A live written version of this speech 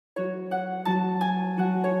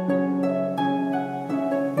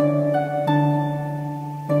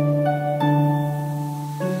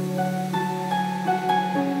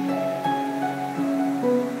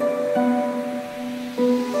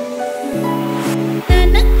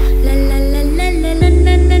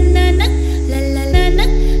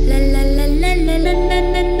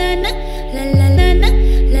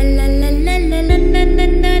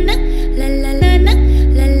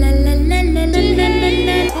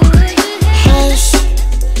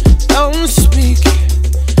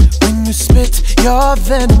Your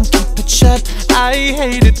venom, keep it shut. I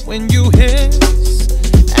hate it when you hiss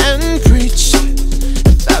and preach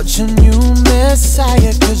about your new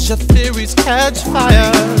messiah, cause your theories catch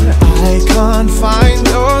fire. I can't find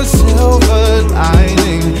your silver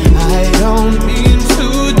lining. I don't mean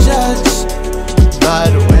to judge,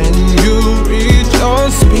 but when you read your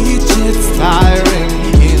speech it's tiring.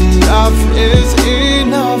 Enough is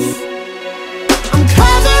enough. I'm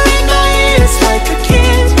covering my ears like a kid.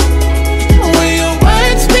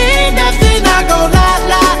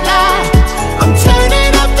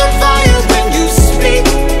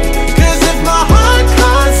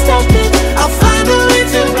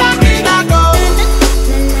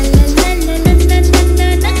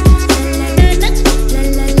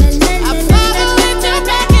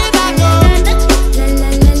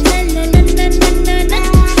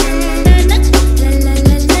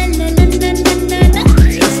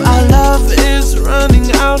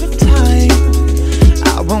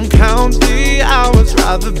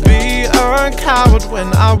 Rather be a coward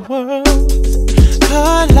when our worlds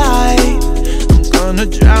collide. I'm gonna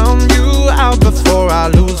drown you out before I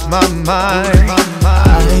lose my mind.